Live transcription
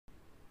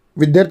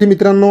विद्यार्थी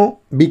मित्रांनो,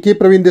 बी के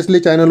प्रवीण देसले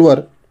चॅनलवर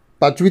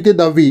 5वी ते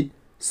 10वी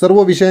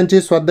सर्व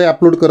विषयांचे स्वाध्याय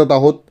अपलोड करत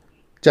आहोत.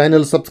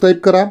 चॅनल सबस्क्राईब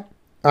करा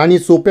आणि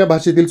सोप्या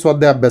भाषेतील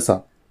स्वाध्याय अभ्यासा.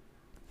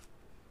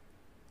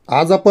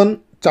 आज आपण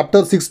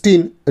चॅप्टर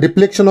 16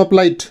 रिफ्लेक्शन ऑफ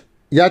लाईट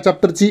या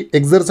चॅप्टरची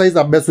exercise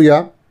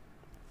अभ्यासूया.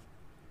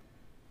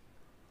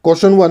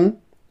 Question 1,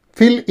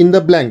 fill in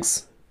the blanks.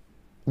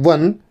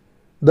 1.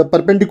 The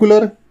perpendicular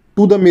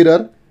to the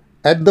mirror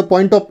at the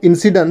point of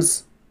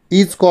incidence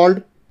is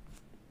called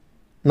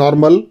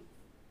normal.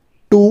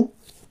 2.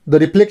 The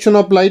reflection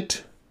of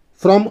light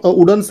from a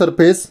wooden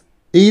surface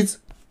is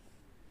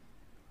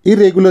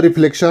irregular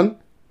reflection.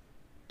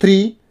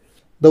 3.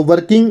 The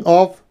working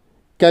of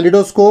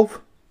kaleidoscope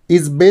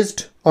is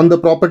based on the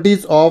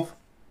properties of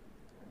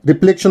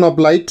reflection of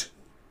light.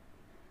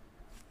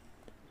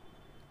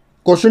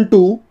 Question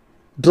 2.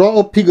 Draw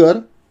a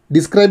figure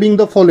describing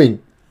the following.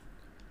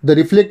 The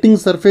reflecting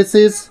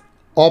surfaces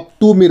of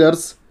two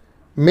mirrors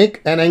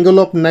make an angle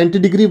of 90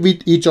 degrees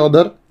with each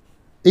other.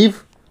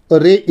 If a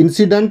ray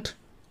incident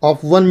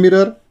of one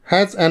mirror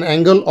has an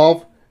angle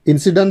of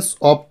incidence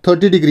of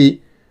 30 degrees,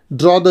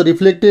 draw the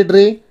reflected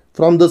ray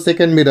from the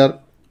second mirror.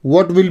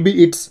 What will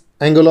be its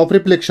angle of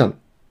reflection?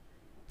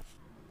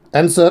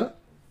 Answer.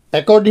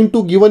 According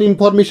to given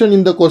information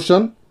in the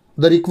question,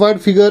 the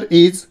required figure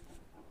is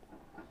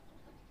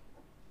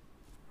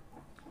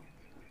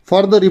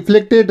for the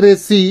reflected ray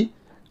C,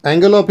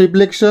 angle of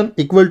reflection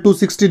equal to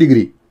 60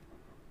 degree.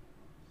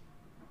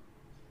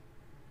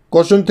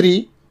 Question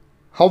 3.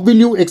 How will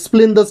you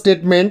explain the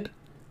statement,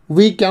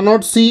 we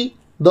cannot see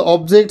the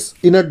objects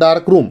in a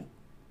dark room?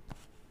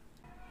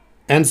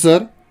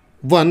 Answer.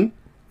 1.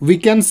 We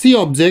can see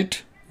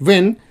object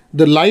when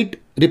the light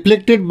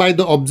reflected by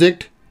the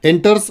object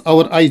enters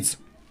our eyes.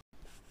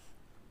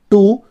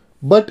 2.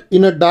 But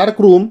in a dark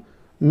room,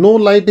 no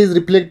light is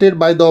reflected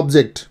by the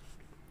object.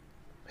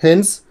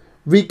 Hence,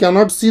 we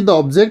cannot see the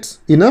objects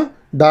in a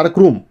dark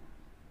room.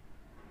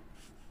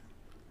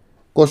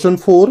 Question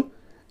 4.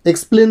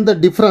 Explain the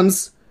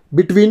difference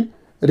between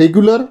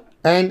regular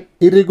and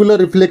irregular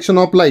reflection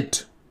of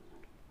light.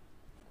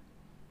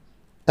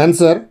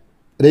 Answer.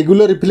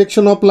 Regular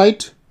reflection of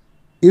light,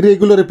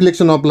 irregular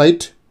reflection of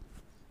light.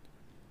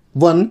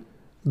 1.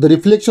 The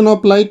reflection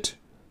of light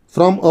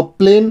from a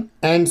plane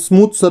and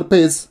smooth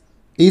surface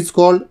is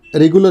called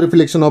regular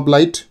reflection of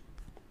light.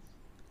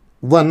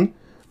 1.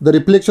 The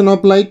reflection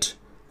of light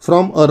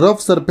from a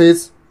rough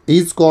surface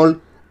is called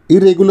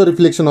irregular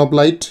reflection of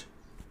light.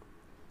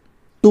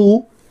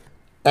 2.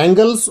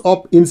 Angles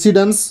of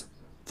incidence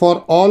for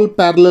all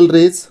parallel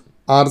rays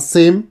are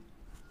same.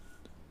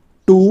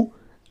 2.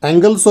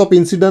 Angles of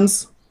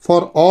incidence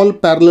for all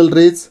parallel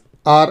rays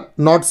are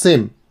not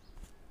same.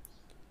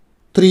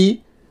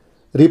 3.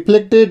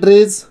 Reflected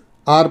rays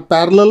are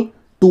parallel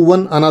to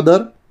one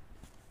another.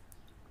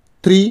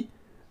 3.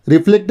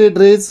 Reflected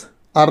rays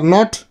are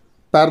not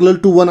parallel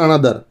to one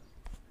another.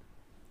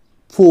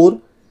 4.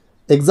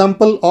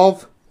 Example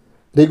of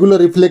regular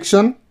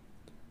reflection,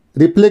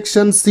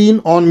 reflection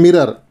seen on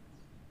mirror.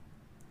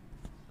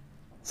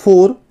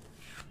 4.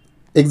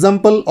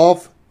 Example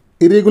of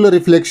irregular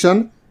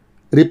reflection,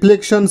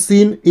 reflection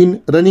seen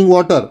in running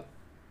water.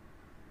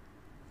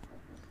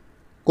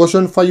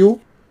 Question 5.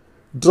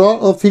 Draw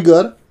a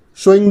figure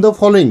showing the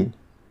following.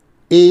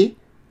 A.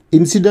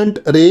 Incident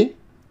ray.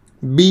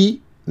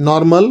 B.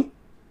 Normal.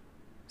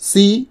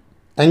 C.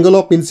 Angle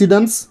of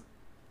incidence.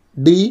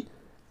 D.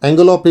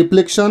 Angle of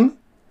reflection.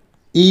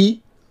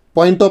 E.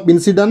 Point of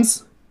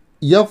incidence.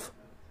 F.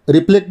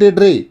 Reflected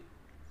ray.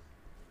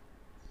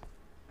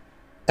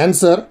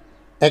 Answer.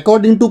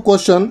 According to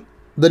question,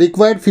 the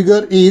required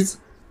figure is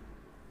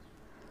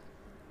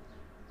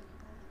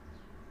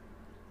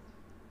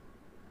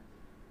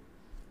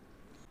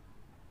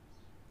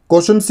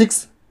Question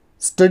 6.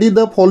 Study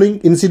the following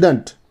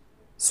incident.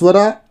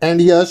 Swara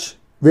and Yash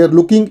were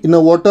looking in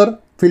a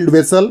water-filled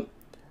vessel.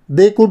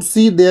 They could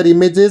see their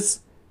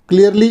images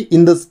clearly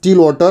in the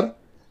still water.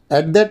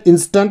 At that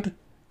instant,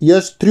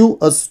 Yash threw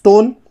a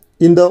stone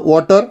in the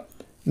water.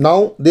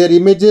 Now their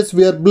images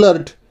were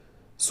blurred.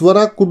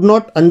 Swara could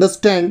not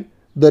understand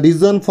the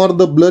reason for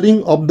the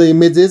blurring of the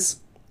images.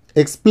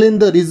 Explain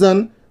the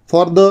reason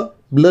for the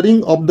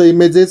blurring of the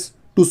images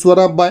to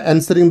Swara by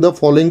answering the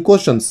following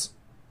questions.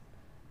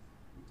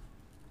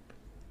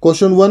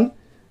 Question 1.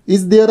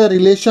 Is there a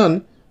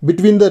relation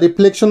between the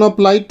reflection of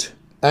light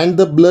and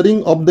the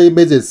blurring of the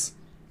images?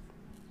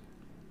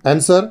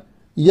 Answer.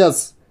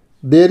 Yes,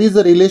 there is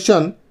a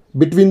relation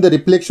between the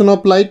reflection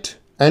of light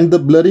and the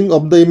blurring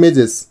of the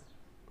images.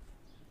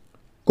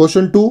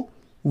 Question 2.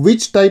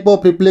 Which type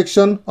of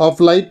reflection of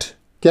light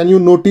can you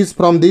notice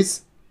from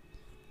this?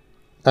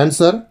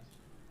 Answer.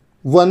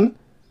 1.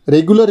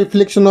 Regular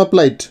reflection of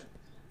light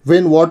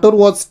when water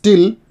was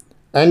still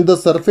and the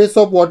surface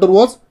of water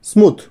was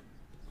smooth.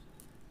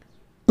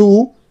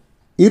 2.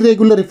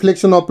 Irregular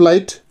reflection of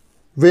light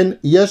when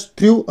Yash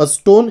threw a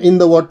stone in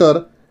the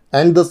water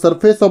and the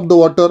surface of the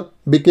water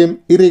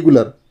became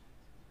irregular.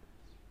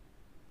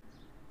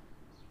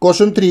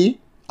 Question 3.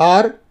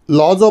 Are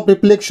laws of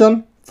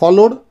reflection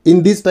followed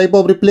in this type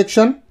of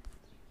reflection?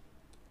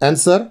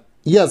 Answer: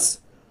 yes.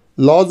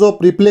 Laws of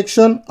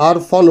reflection are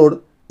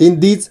followed in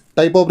these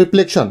type of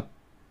reflection.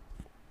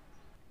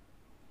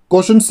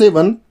 Question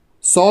 7.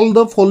 Solve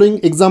the following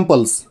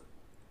examples.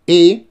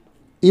 A.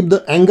 If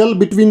the angle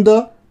between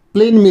the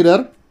plane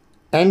mirror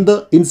and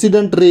the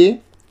incident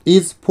ray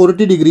is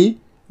 40 degree,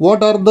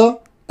 what are the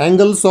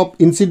angles of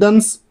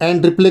incidence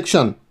and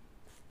reflection?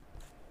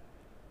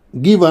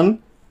 Given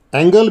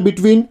angle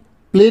between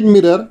plane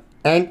mirror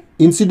and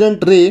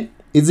incident ray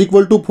is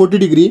equal to 40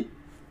 degree,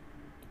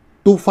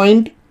 to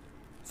find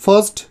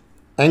first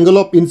angle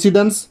of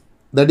incidence,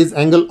 that is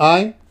angle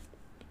I,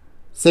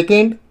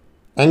 second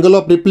angle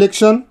of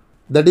reflection,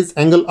 that is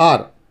angle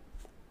R.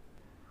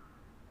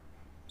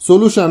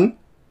 Solution: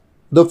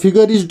 the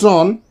figure is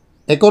drawn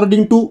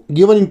according to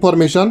given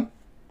information.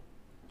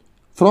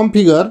 From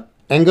figure,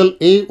 angle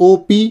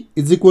AOP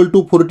is equal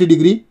to 40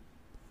 degree,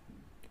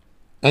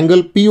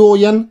 angle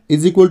PON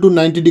is equal to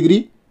 90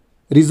 degree,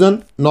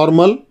 reason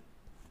normal.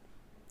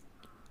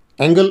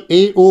 Angle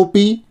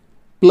AOP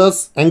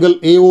plus angle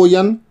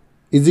AON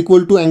is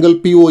equal to angle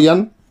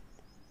PON.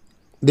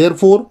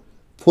 Therefore,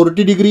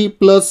 40 degree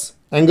plus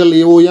angle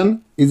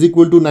AON is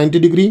equal to 90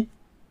 degree.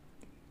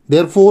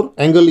 Therefore,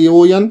 angle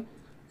AON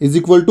is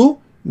equal to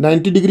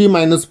 90 degree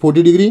minus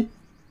 40 degree.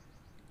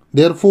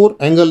 Therefore,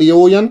 angle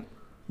AON,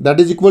 that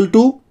is equal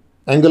to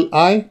angle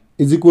I,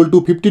 is equal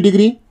to 50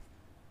 degree.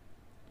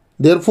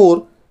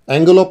 Therefore,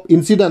 angle of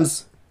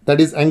incidence, that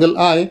is angle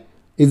I,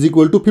 is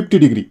equal to 50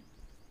 degree.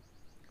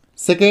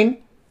 Second,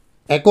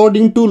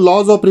 according to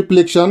laws of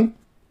reflection,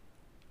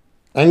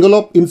 angle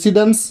of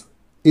incidence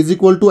is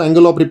equal to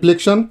angle of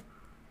reflection,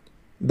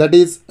 that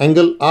is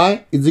angle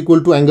I is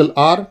equal to angle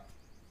R.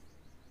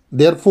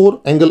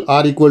 Therefore, angle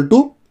R equal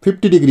to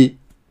 50 degree.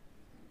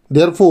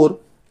 Therefore,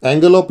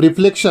 angle of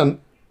reflection,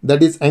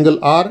 that is angle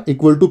R,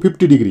 equal to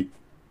 50 degree.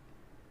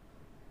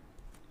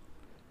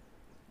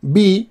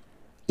 B.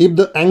 If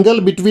the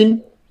angle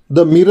between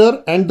the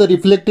mirror and the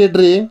reflected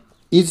ray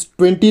is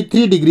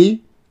 23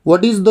 degree,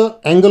 what is the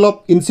angle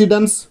of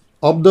incidence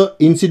of the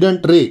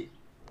incident ray?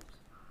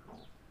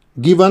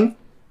 Given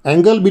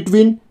angle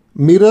between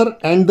mirror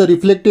and the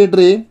reflected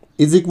ray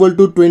is equal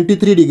to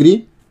 23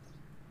 degree,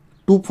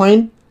 to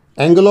find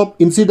angle of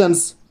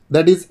incidence,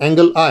 that is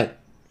angle I.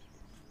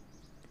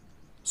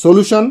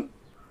 Solution: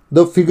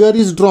 the figure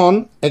is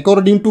drawn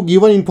according to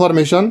given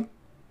information.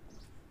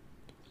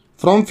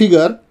 From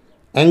figure,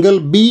 angle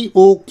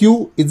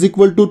BOQ is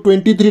equal to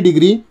 23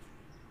 degree,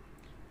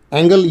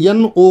 angle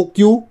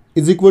NOQ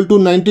is equal to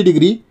 90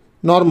 degree,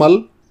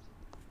 normal.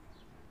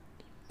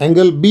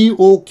 Angle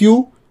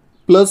BOQ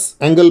plus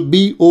angle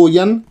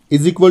BON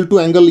is equal to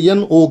angle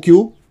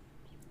NOQ.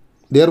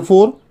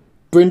 Therefore,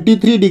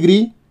 23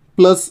 degree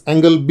plus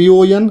angle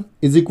BON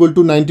is equal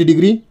to 90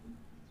 degree.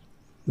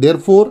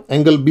 Therefore,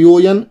 angle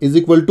BON is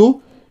equal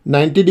to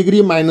 90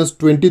 degree minus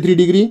 23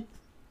 degree.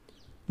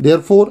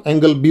 Therefore,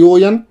 angle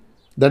BON,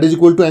 that is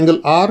equal to angle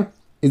R,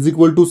 is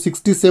equal to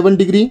 67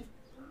 degree.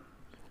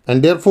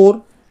 And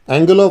therefore,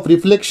 angle of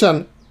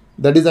reflection,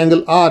 that is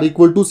angle R,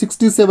 equal to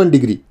 67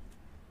 degree.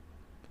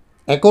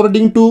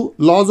 According to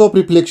laws of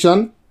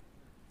reflection,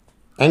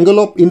 angle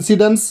of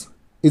incidence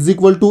is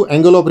equal to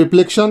angle of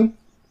reflection,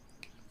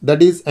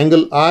 that is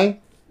angle I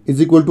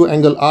is equal to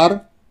angle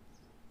R.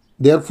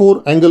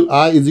 Therefore, angle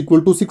I is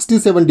equal to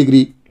 67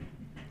 degree.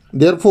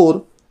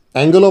 Therefore,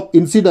 angle of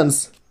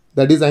incidence,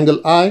 that is angle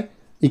I,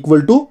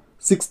 equal to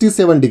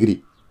 67 degree.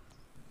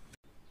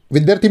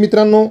 विद्यार्थी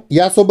मित्रांनो,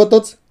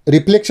 यासोबतच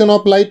reflection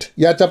of light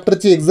या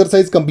चॅप्टरची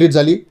exercise complete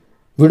झाली.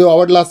 Video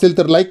आवडला असेल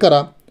तर like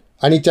करा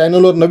आणि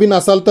चॅनलवर नवीन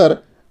असाल तर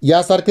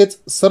यासारखेच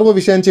सर्व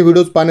विषयांचे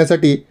व्हिडिओज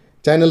पाहण्यासाठी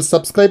चॅनल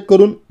सबस्क्राइब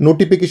करून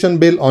नोटिफिकेशन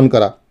बेल ऑन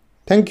करा.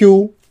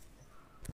 थँक्यू.